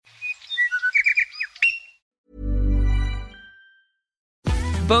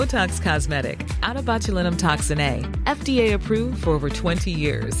Botox Cosmetic, out of botulinum toxin A, FDA approved for over 20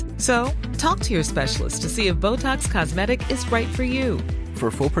 years. So, talk to your specialist to see if Botox Cosmetic is right for you. For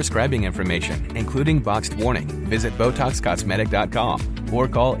full prescribing information, including boxed warning, visit BotoxCosmetic.com or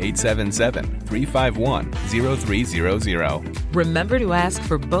call 877-351-0300. Remember to ask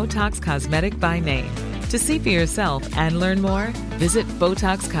for Botox Cosmetic by name. To see for yourself and learn more, visit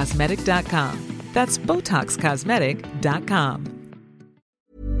BotoxCosmetic.com. That's BotoxCosmetic.com.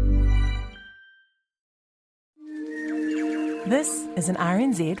 This is an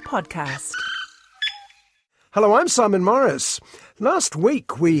RNZ podcast. Hello, I'm Simon Morris. Last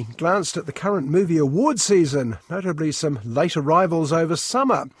week we glanced at the current movie award season, notably some late arrivals over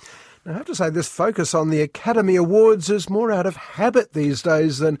summer. Now, I have to say this focus on the Academy Awards is more out of habit these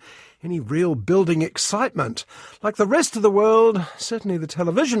days than any real building excitement. Like the rest of the world, certainly the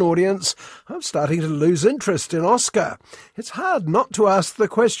television audience, I'm starting to lose interest in Oscar. It's hard not to ask the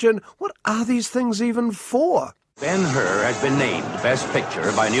question, what are these things even for? Ben-Hur has been named Best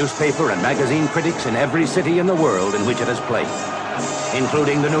Picture by newspaper and magazine critics in every city in the world in which it has played,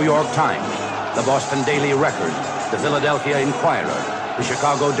 including the New York Times, the Boston Daily Record, the Philadelphia Inquirer, the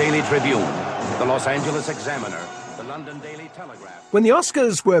Chicago Daily Tribune, the Los Angeles Examiner, the London Daily Telegraph. When the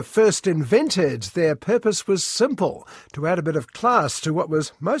Oscars were first invented, their purpose was simple, to add a bit of class to what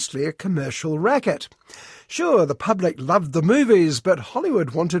was mostly a commercial racket. Sure, the public loved the movies, but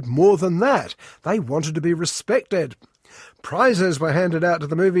Hollywood wanted more than that. They wanted to be respected. Prizes were handed out to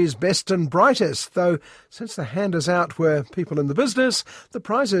the movie's best and brightest, though since the handers out were people in the business, the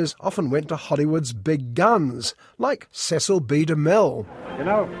prizes often went to Hollywood's big guns, like Cecil B. DeMille. You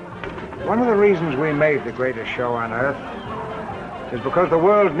know, one of the reasons we made the greatest show on earth is because the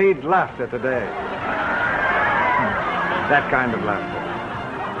world needs laughter today. That kind of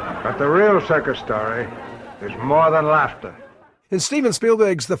laughter. But the real circus story is more than laughter. In Steven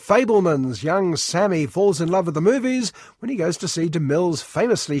Spielberg's The Fabelmans, young Sammy falls in love with the movies when he goes to see DeMille's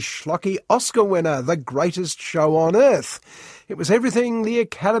famously schlocky Oscar winner, The Greatest Show on Earth. It was everything the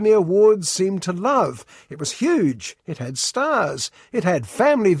Academy Awards seemed to love. It was huge. It had stars. It had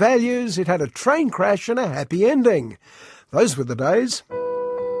family values. It had a train crash and a happy ending. Those were the days.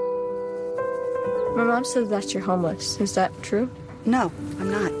 My mom says that you're homeless. Is that true? No,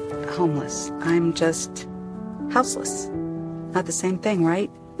 I'm not homeless. I'm just houseless. Not the same thing, right?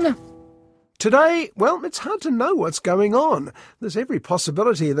 No. Today, well, it's hard to know what's going on. There's every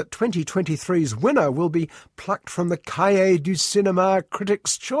possibility that 2023's winner will be plucked from the Cahiers du Cinéma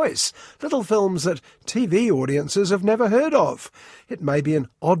Critics' Choice, little films that TV audiences have never heard of. It may be an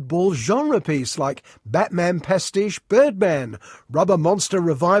oddball genre piece like Batman pastiche Birdman, Rubber Monster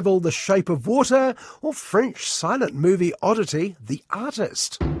revival The Shape of Water, or French silent movie oddity The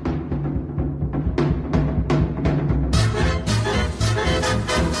Artist.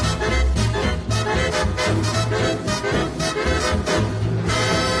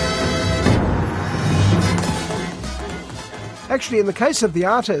 Actually, in the case of The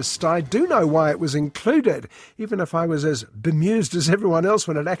Artist, I do know why it was included, even if I was as bemused as everyone else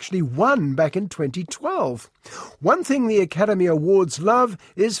when it actually won back in 2012. One thing the Academy Awards love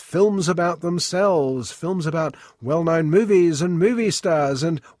is films about themselves, films about well-known movies and movie stars,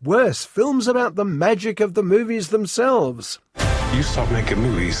 and worse, films about the magic of the movies themselves. You stop making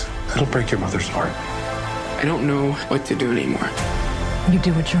movies, it'll break your mother's heart. I don't know what to do anymore. You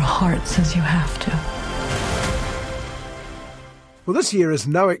do what your heart says you have to. Well, this year is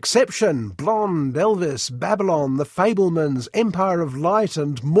no exception. Blonde, Elvis, Babylon, The Fabelmans, Empire of Light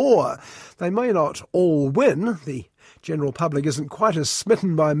and more. They may not all win. The general public isn't quite as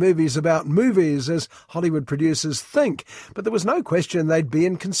smitten by movies about movies as Hollywood producers think, but there was no question they'd be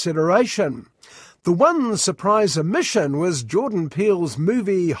in consideration. The one surprise omission was Jordan Peele's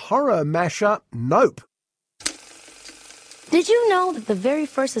movie horror mashup Nope. Did you know that the very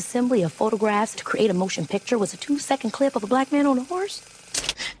first assembly of photographs to create a motion picture was a 2-second clip of a black man on a horse?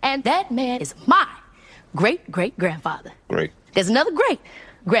 And that man is my great-great-grandfather. Great. There's another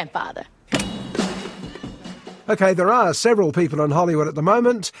great-grandfather. OK, there are several people in Hollywood at the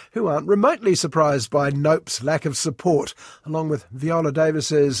moment who aren't remotely surprised by Nope's lack of support, along with Viola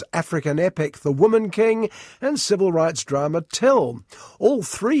Davis's African epic The Woman King and civil rights drama Till. All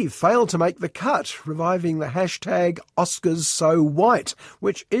three failed to make the cut, reviving the hashtag #OscarsSoWhite,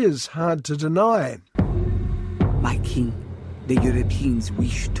 which is hard to deny. My king, the Europeans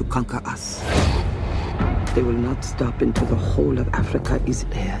wish to conquer us. They will not stop until the whole of Africa is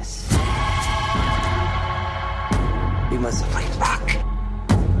theirs. We must fight back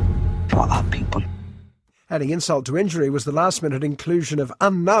for our people. Adding insult to injury was the last-minute inclusion of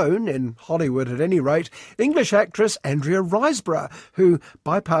unknown, in Hollywood at any rate, English actress Andrea Riseborough, who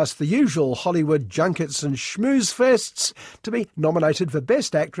bypassed the usual Hollywood junkets and schmooze fests to be nominated for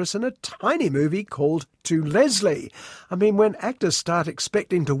Best Actress in a tiny movie called To Leslie. I mean, when actors start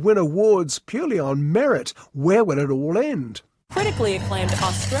expecting to win awards purely on merit, where will it all end? Critically acclaimed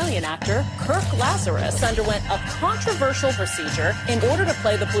Australian actor Kirk Lazarus underwent a controversial procedure in order to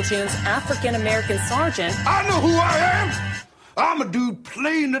play the platoon's African-American sergeant. I know who I am! I'm a dude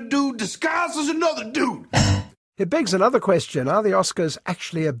playing a dude disguised as another dude. It begs another question. Are the Oscars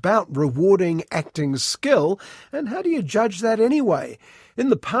actually about rewarding acting skill? And how do you judge that anyway? In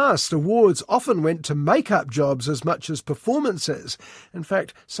the past, awards often went to make-up jobs as much as performances. In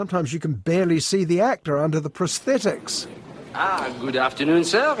fact, sometimes you can barely see the actor under the prosthetics. Good afternoon,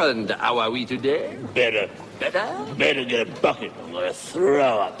 sir, and how are we today? Better. Better? Better get a bucket. I'm going to throw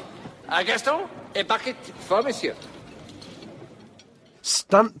up. Gaston, a bucket for monsieur.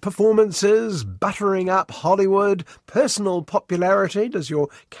 Stunt performances, buttering up Hollywood, personal popularity, does your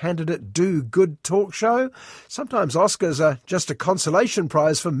candidate do good talk show? Sometimes Oscars are just a consolation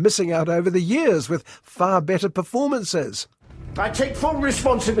prize for missing out over the years with far better performances. I take full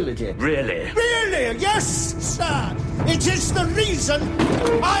responsibility. Really? Really? Yes, sir. It is the reason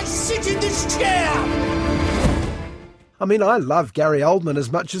I sit in this chair. I mean, I love Gary Oldman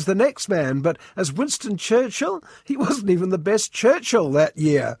as much as the next man, but as Winston Churchill, he wasn't even the best Churchill that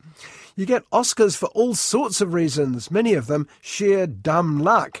year. You get Oscars for all sorts of reasons, many of them sheer dumb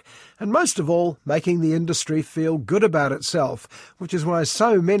luck, and most of all, making the industry feel good about itself, which is why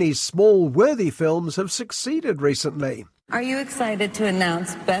so many small, worthy films have succeeded recently. Are you excited to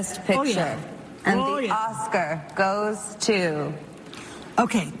announce Best Picture? Oh, yeah. And the Oscar goes to...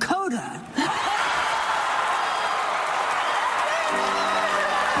 Okay, Coda.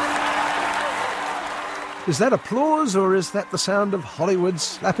 Is that applause, or is that the sound of Hollywood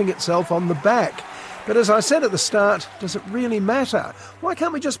slapping itself on the back? But as I said at the start, does it really matter? Why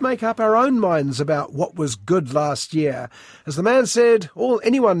can't we just make up our own minds about what was good last year? As the man said, all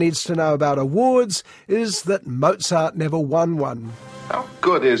anyone needs to know about awards is that Mozart never won one. How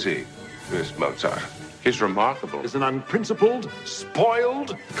good is he, this Mozart? He's remarkable. He's an unprincipled,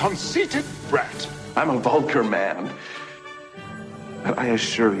 spoiled, conceited brat. I'm a vulgar man. But I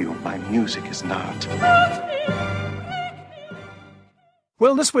assure you, my music is not.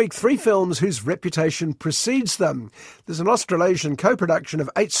 Well, this week, 3 films whose reputation precedes them. There's an Australasian co-production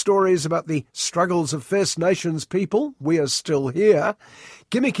of 8 stories about the struggles of First Nations people. We Are Still Here.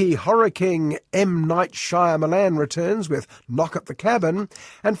 Gimmicky horror king M. Night Shyamalan returns with Knock at the Cabin.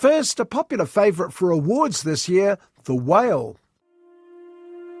 And first, a popular favourite for awards this year, The Whale.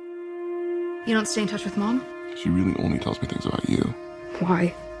 You don't stay in touch with Mom? She really only tells me things about you.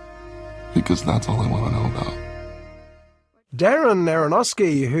 Why? Because that's all I want to know about. Darren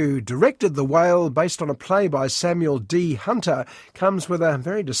Aronofsky, who directed The Whale based on a play by Samuel D. Hunter, comes with a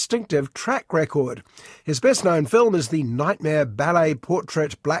very distinctive track record. His best-known film is the nightmare ballet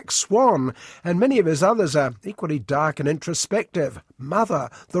portrait Black Swan, and many of his others are equally dark and introspective. Mother,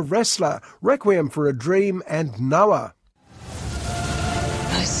 The Wrestler, Requiem for a Dream, and Noah.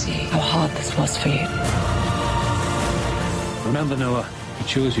 I see how hard this was for you. Remember, Noah, I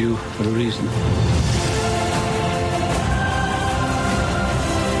chose you for a reason.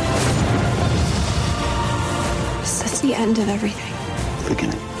 That's the end of everything.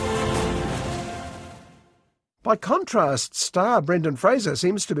 Beginning. By contrast, star Brendan Fraser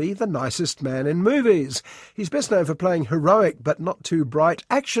seems to be the nicest man in movies. He's best known for playing heroic but not too bright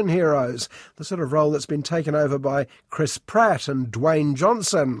action heroes, the sort of role that's been taken over by Chris Pratt and Dwayne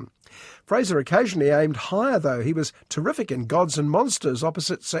Johnson. Fraser occasionally aimed higher, though. He was terrific in Gods and Monsters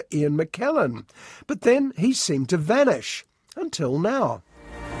opposite Sir Ian McKellen. But then he seemed to vanish. Until now.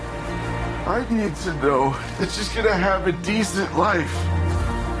 I need to know that she's gonna have a decent life,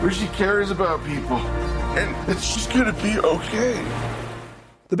 where she cares about people, and that she's gonna be okay.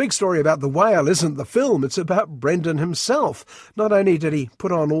 The big story about The Whale isn't the film, it's about Brendan himself. Not only did he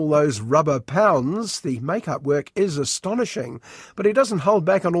put on all those rubber pounds, the makeup work is astonishing, but he doesn't hold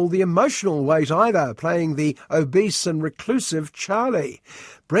back on all the emotional weight either, playing the obese and reclusive Charlie.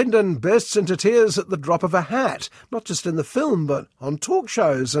 Brendan bursts into tears at the drop of a hat, not just in the film, but on talk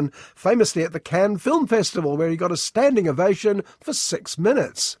shows, and famously at the Cannes Film Festival, where he got a standing ovation for 6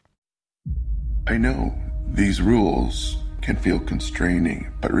 minutes. I know these rules can feel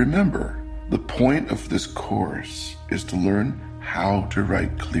constraining, but remember, the point of this course is to learn how to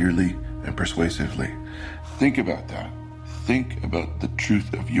write clearly and persuasively. Think about that. Think about the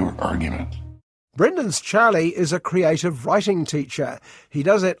truth of your argument. Brendan's Charlie is a creative writing teacher. He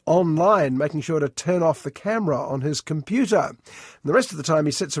does it online, making sure to turn off the camera on his computer. And the rest of the time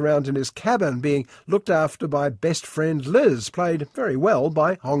he sits around in his cabin being looked after by best friend Liz, played very well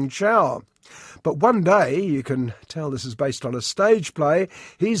by Hong Chow. But one day, you can tell this is based on a stage play,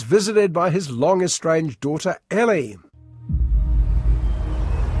 he's visited by his long-estranged daughter Ellie.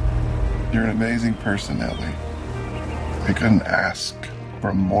 You're an amazing person, Ellie. I couldn't ask for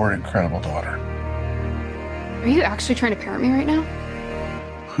a more incredible daughter. Are you actually trying to parent me right now?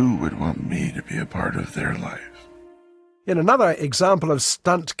 Who would want me to be a part of their life? In another example of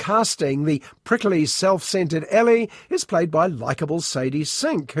stunt casting, the prickly, self-centred Ellie is played by likeable Sadie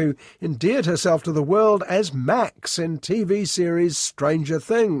Sink, who endeared herself to the world as Max in TV series Stranger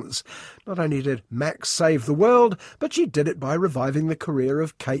Things. Not only did Max save the world, but she did it by reviving the career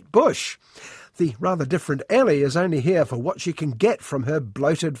of Kate Bush. The rather different Ellie is only here for what she can get from her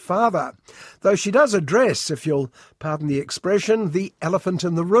bloated father, though she does address, if you'll pardon the expression, the elephant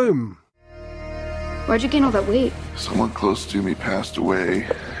in the room. Why'd you gain all that weight? Someone close to me passed away,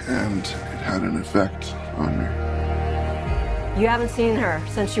 and it had an effect on me. You haven't seen her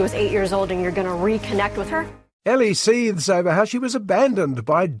since she was 8 years old, and you're going to reconnect with her? Ellie seethes over how she was abandoned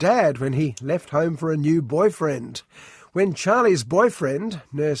by Dad when he left home for a new boyfriend. When Charlie's boyfriend,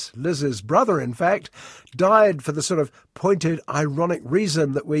 Nurse Liz's brother in fact, died for the sort of pointed, ironic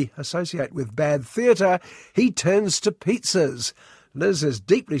reason that we associate with bad theatre, he turns to pizzas. Liz is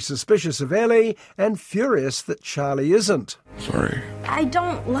deeply suspicious of Ellie and furious that Charlie isn't. Sorry. I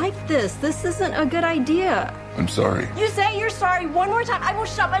don't like this. This isn't a good idea. I'm sorry. You say you're sorry one more time, I will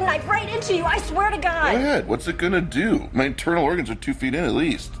shove a knife right into you. I swear to God. Go ahead. What's it gonna do? My internal organs are 2 feet in at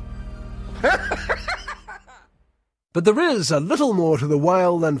least. But there is a little more to the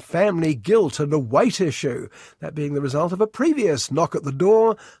whale than family guilt and a weight issue, that being the result of a previous knock at the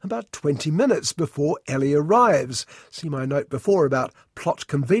door about 20 minutes before Ellie arrives. See my note before about plot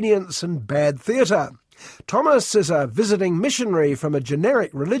convenience and bad theatre. Thomas is a visiting missionary from a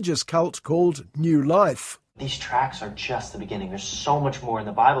generic religious cult called New Life. These tracks are just the beginning. There's so much more in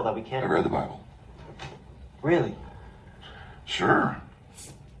the Bible that we can't... I read the Bible. Really? Sure.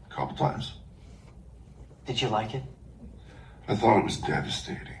 A couple times. Did you like it? I thought it was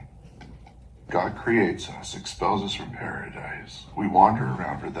devastating. God creates us, expels us from paradise. We wander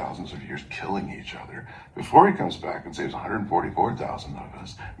around for thousands of years killing each other before he comes back and saves 144,000 of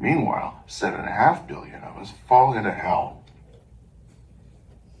us. Meanwhile, 7.5 billion of us fall into hell.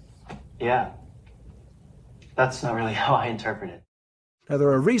 Yeah. That's not really how I interpret it. Now, there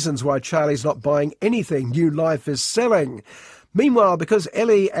are reasons why Charlie's not buying anything New Life is selling. Meanwhile, because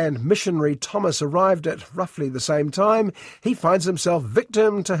Ellie and missionary Thomas arrived at roughly the same time, he finds himself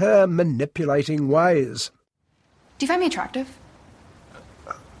victim to her manipulating ways. Do you find me attractive?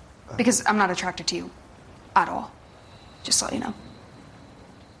 Because I'm not attracted to you. At all. Just to let you know.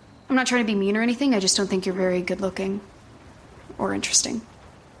 I'm not trying to be mean or anything, I just don't think you're very good-looking. Or interesting.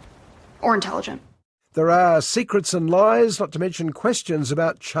 Or intelligent. There are secrets and lies, not to mention questions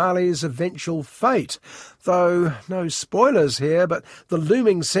about Charlie's eventual fate. Though, no spoilers here, but the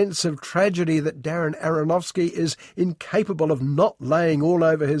looming sense of tragedy that Darren Aronofsky is incapable of not laying all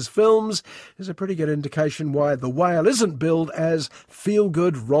over his films is a pretty good indication why The Whale isn't billed as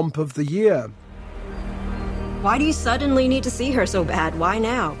feel-good romp of the year. Why do you suddenly need to see her so bad? Why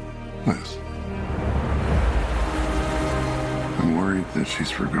now? Liz. I'm worried that she's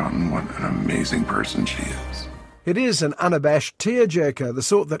forgotten what an amazing person she is. It is an unabashed tearjerker, the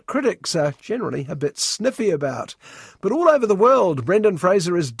sort that critics are generally a bit sniffy about. But all over the world, Brendan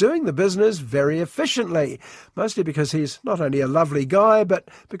Fraser is doing the business very efficiently, mostly because he's not only a lovely guy, but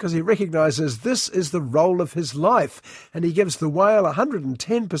because he recognises this is the role of his life, and he gives The Whale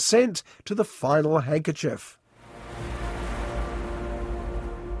 110% to the final handkerchief.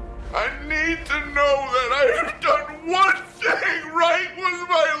 I need to know that I have done one thing right with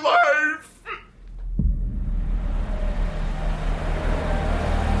my life.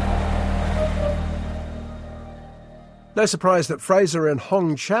 No surprise that Fraser and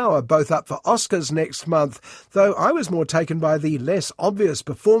Hong Chow are both up for Oscars next month, though I was more taken by the less obvious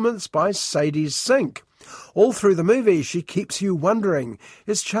performance by Sadie Sink. All through the movie, she keeps you wondering,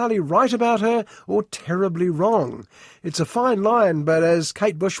 is Charlie right about her or terribly wrong? It's a fine line, but as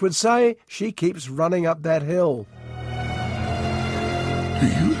Kate Bush would say, she keeps running up that hill. Do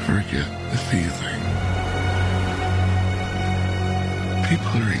you ever get the feeling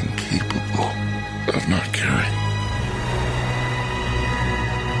people are incapable of not caring?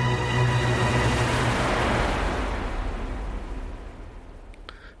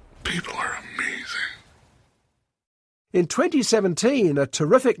 People are amazing. In 2017, a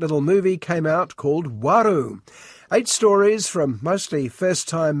terrific little movie came out called Waru. 8 stories from mostly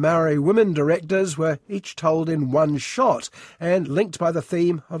first-time Maori women directors were each told in one shot and linked by the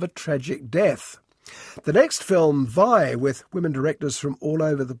theme of a tragic death. The next film, Vai, with women directors from all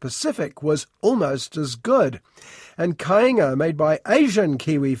over the Pacific, was almost as good. And Kainga, made by Asian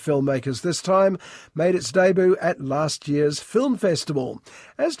Kiwi filmmakers this time, made its debut at last year's film festival,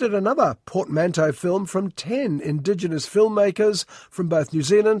 as did another portmanteau film from 10 Indigenous filmmakers from both New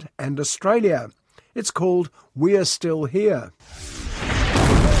Zealand and Australia. It's called We're Still Here.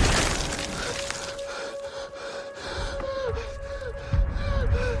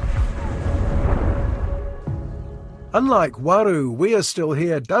 Unlike Waru, We're Still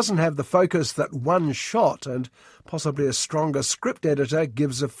Here doesn't have the focus that one shot and possibly a stronger script editor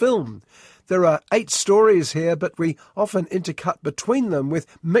gives a film. There are 8 stories here, but we often intercut between them with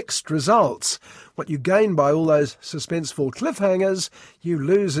mixed results. What you gain by all those suspenseful cliffhangers, you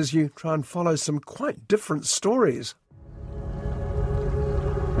lose as you try and follow some quite different stories.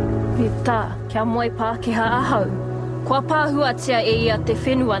 Pita, kia moe Pākehā ahau. Kua pāhuatia e ia te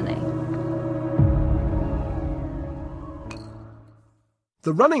whenua nei.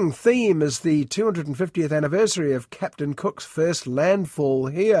 The running theme is the 250th anniversary of Captain Cook's first landfall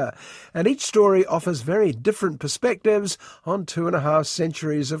here, and each story offers very different perspectives on 2.5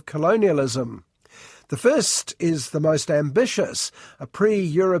 centuries of colonialism. The first is the most ambitious. A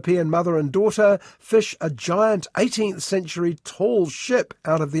pre-European mother and daughter fish a giant 18th century tall ship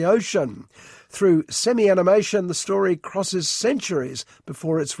out of the ocean. Through semi-animation, the story crosses centuries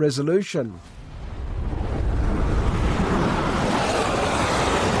before its resolution.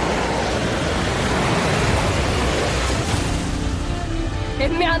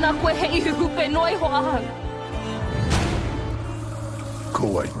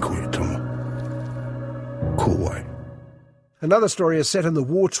 Another story is set in the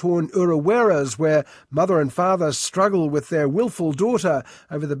war-torn Uraweras, where mother and father struggle with their willful daughter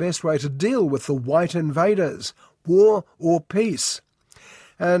over the best way to deal with the white invaders, war or peace.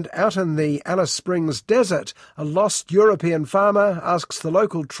 And out in the Alice Springs desert, a lost European farmer asks the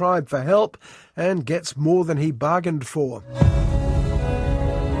local tribe for help and gets more than he bargained for.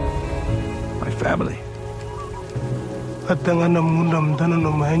 My family.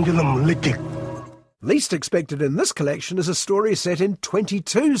 Least expected in this collection is a story set in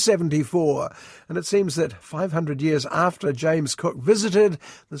 2274, and it seems that 500 years after James Cook visited,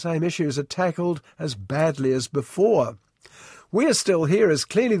 the same issues are tackled as badly as before. We're Still Here is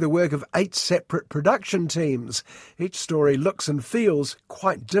clearly the work of 8 separate production teams. Each story looks and feels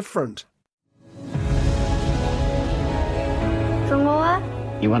quite different.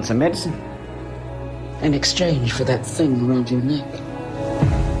 You want some medicine? In exchange for that thing around your neck.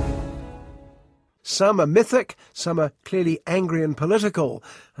 Some are mythic, some are clearly angry and political,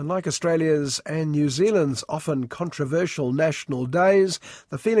 and like Australia's and New Zealand's often controversial national days,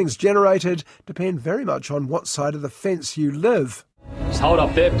 the feelings generated depend very much on what side of the fence you live. Just hold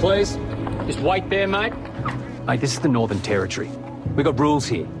up there, please. Just wait there, mate. Mate, this is the Northern Territory. We've got rules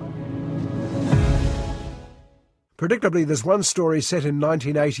here. Predictably, there's one story set in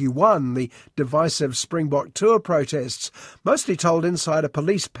 1981, the divisive Springbok tour protests, mostly told inside a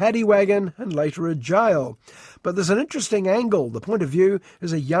police paddy wagon and later a jail. But there's an interesting angle. The point of view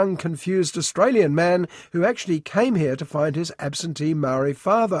is a young, confused Australian man who actually came here to find his absentee Maori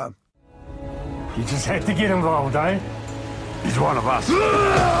father. You just had to get involved, eh? He's one of us.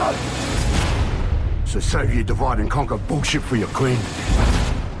 So save your divide and conquer bullshit for your queen.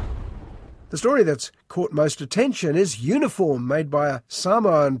 The story that's caught most attention is Uniform, made by a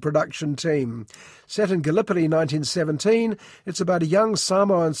Samoan production team. Set in Gallipoli 1917, it's about a young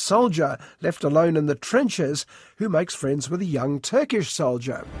Samoan soldier left alone in the trenches who makes friends with a young Turkish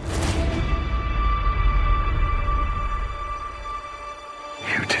soldier.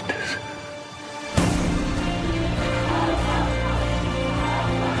 You did this.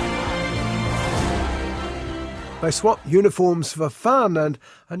 They swap uniforms for fun, and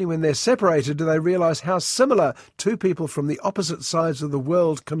only when they're separated do they realise how similar two people from the opposite sides of the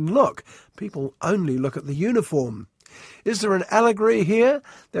world can look. People only look at the uniform. Is there an allegory here?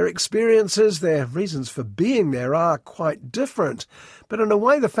 Their experiences, their reasons for being there are quite different. But in a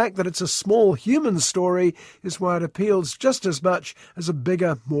way, the fact that it's a small human story is why it appeals just as much as a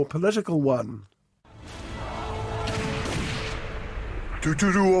bigger, more political one.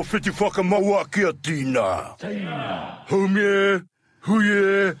 Tuturu o whiti whakamaua kia tīna. Humie,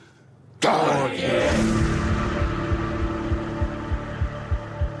 huie, tākia.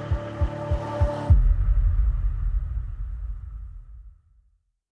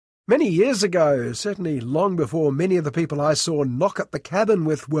 Many years ago, certainly long before many of the people I saw knock at the cabin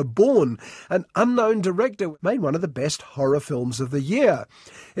with were born, an unknown director made one of the best horror films of the year.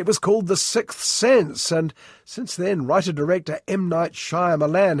 It was called The Sixth Sense, and since then, writer-director M. Night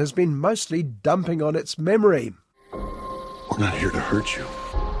Shyamalan has been mostly dumping on its memory. We're not here to hurt you,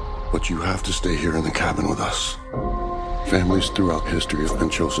 but you have to stay here in the cabin with us. Families throughout history have been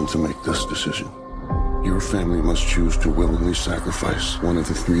chosen to make this decision. Your family must choose to willingly sacrifice one of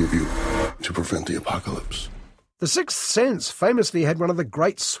the three of you to prevent the apocalypse. The Sixth Sense famously had one of the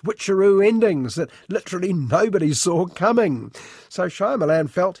great switcheroo endings that literally nobody saw coming. So Shyamalan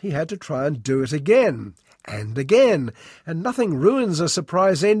felt he had to try and do it again. And again. And nothing ruins a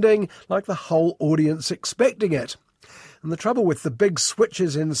surprise ending like the whole audience expecting it. And the trouble with the big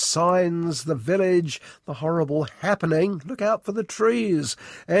switches in Signs, The Village, The Horrible Happening, Look Out for the Trees,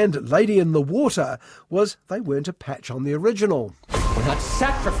 and Lady in the Water was they weren't a patch on the original. We're not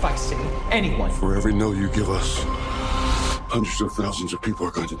sacrificing anyone. For every no you give us, hundreds of thousands of people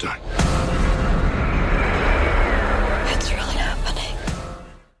are going to die. It's really happening.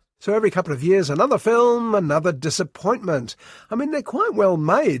 So every couple of years, another film, another disappointment. I mean, they're quite well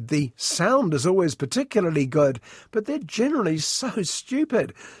made. The sound is always particularly good, but they're generally so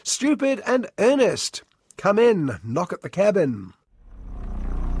stupid. Stupid and earnest. Come in, knock at the cabin.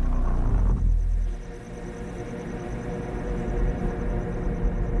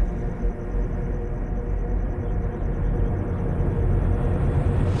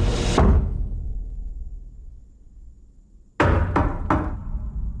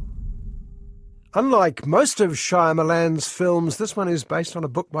 Unlike most of Shyamalan's films, this one is based on a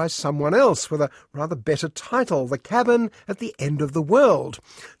book by someone else with a rather better title, The Cabin at the End of the World.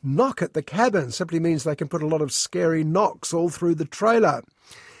 Knock at the cabin simply means they can put a lot of scary knocks all through the trailer.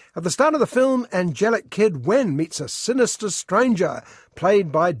 At the start of the film, angelic kid Wen meets a sinister stranger,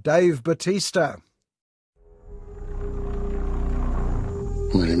 played by Dave Bautista.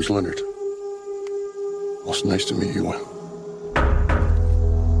 My name's Leonard. Well, it's nice to meet you, Wen.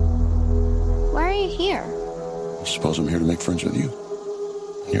 Why are you here? I suppose I'm here to make friends with you.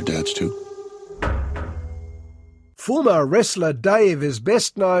 And your dad's too. Former wrestler Dave is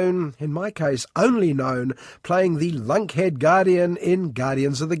best known, in my case only known, playing the lunkhead Guardian in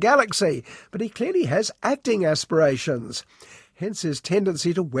Guardians of the Galaxy, but he clearly has acting aspirations. Hence his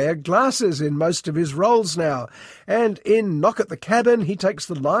tendency to wear glasses in most of his roles now. And in Knock at the Cabin, he takes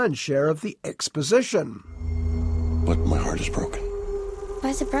the lion's share of the exposition. But my heart is broken.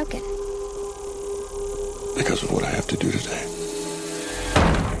 Why is it broken? Because of what I have to do today.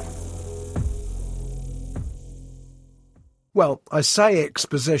 Well, I say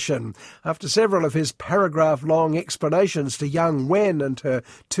exposition. After several of his paragraph-long explanations to young Wen and her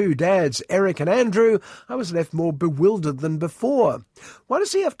two dads, Eric and Andrew, I was left more bewildered than before. Why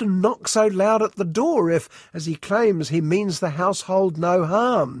does he have to knock so loud at the door if, as he claims, he means the household no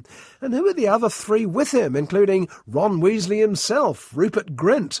harm? And who are the other three with him, including Ron Weasley himself, Rupert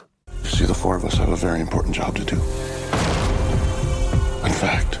Grint? You see, the four of us have a very important job to do. In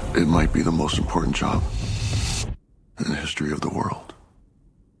fact, it might be the most important job in the history of the world.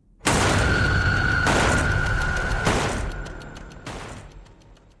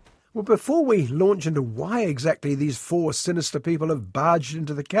 Well, before we launch into why exactly these four sinister people have barged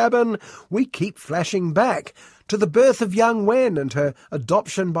into the cabin, we keep flashing back to the birth of young Wen and her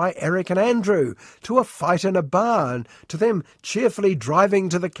adoption by Eric and Andrew, to a fight in a bar, and to them cheerfully driving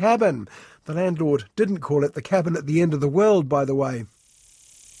to the cabin. The landlord didn't call it the cabin at the end of the world, by the way.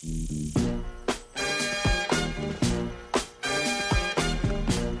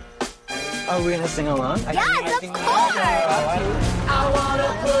 Are we gonna sing along? Yes, of course! I wanna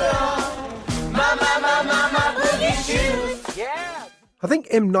put on my boogie shoes. Yeah! I think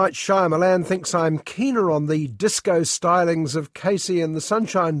M. Night Shyamalan thinks I'm keener on the disco stylings of Casey and the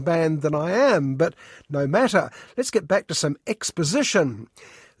Sunshine Band than I am, but no matter. Let's get back to some exposition.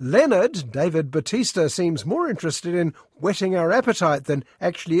 Leonard, David Bautista, seems more interested in whetting our appetite than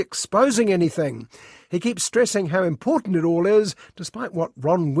actually exposing anything. He keeps stressing how important it all is, despite what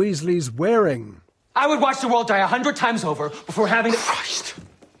Ron Weasley's wearing. I would watch the world die 100 times over before having to... Christ.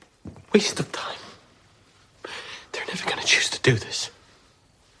 Waste of time. They're never going to choose to do this.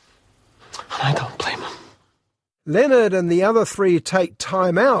 And I don't blame them. Leonard and the other three take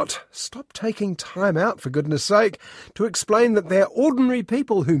time out. Stop taking time out, for goodness sake, to explain that they're ordinary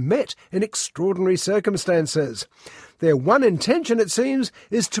people who met in extraordinary circumstances. Their one intention, it seems,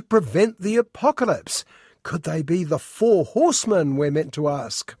 is to prevent the apocalypse. Could they be the four horsemen, we're meant to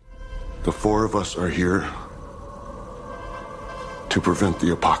ask? The four of us are here to prevent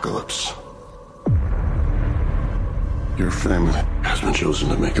the apocalypse. Your family has been chosen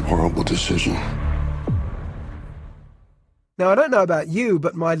to make a horrible decision. Now, I don't know about you,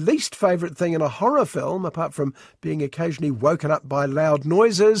 but my least favourite thing in a horror film, apart from being occasionally woken up by loud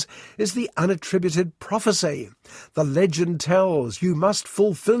noises, is the unattributed prophecy. The legend tells you must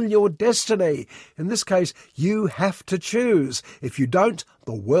fulfil your destiny. In this case, you have to choose. If you don't,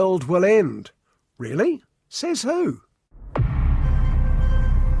 the world will end. Really? Says who?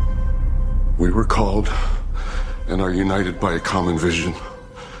 We were called and are united by a common vision,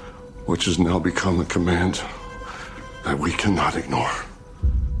 which has now become a command that we cannot ignore.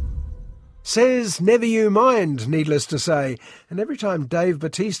 Says never you mind, needless to say. And every time Dave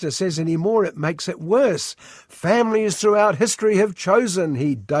Bautista says any more, it makes it worse. Families throughout history have chosen,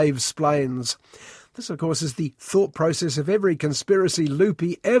 he Dave-splains. This, of course, is the thought process of every conspiracy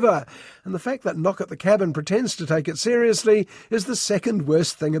loopy ever. And the fact that Knock at the Cabin pretends to take it seriously is the second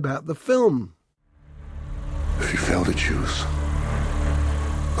worst thing about the film. If you fail to choose,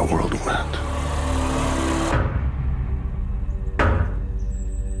 the world will end.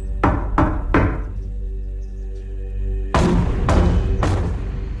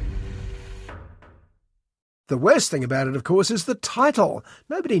 The worst thing about it, of course, is the title.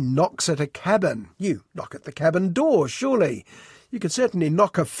 Nobody knocks at a cabin. You knock at the cabin door, surely. You could certainly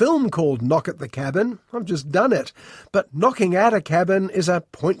knock a film called Knock at the Cabin. I've just done it. But knocking at a cabin is a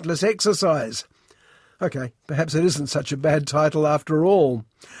pointless exercise. OK, perhaps it isn't such a bad title after all.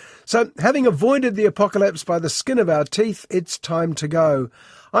 So, having avoided the apocalypse by the skin of our teeth, it's time to go.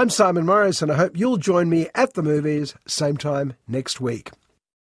 I'm Simon Morris, and I hope you'll join me at the movies, same time next week.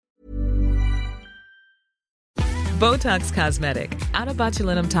 Botox Cosmetic, out of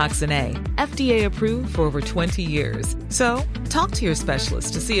botulinum toxin A, FDA approved for over 20 years. So, talk to your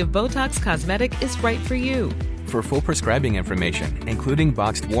specialist to see if Botox Cosmetic is right for you. For full prescribing information, including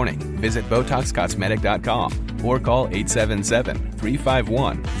boxed warning, visit BotoxCosmetic.com or call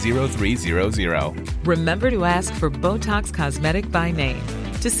 877-351-0300. Remember to ask for Botox Cosmetic by name.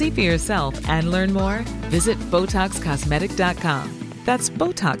 To see for yourself and learn more, visit BotoxCosmetic.com. That's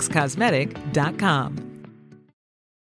BotoxCosmetic.com.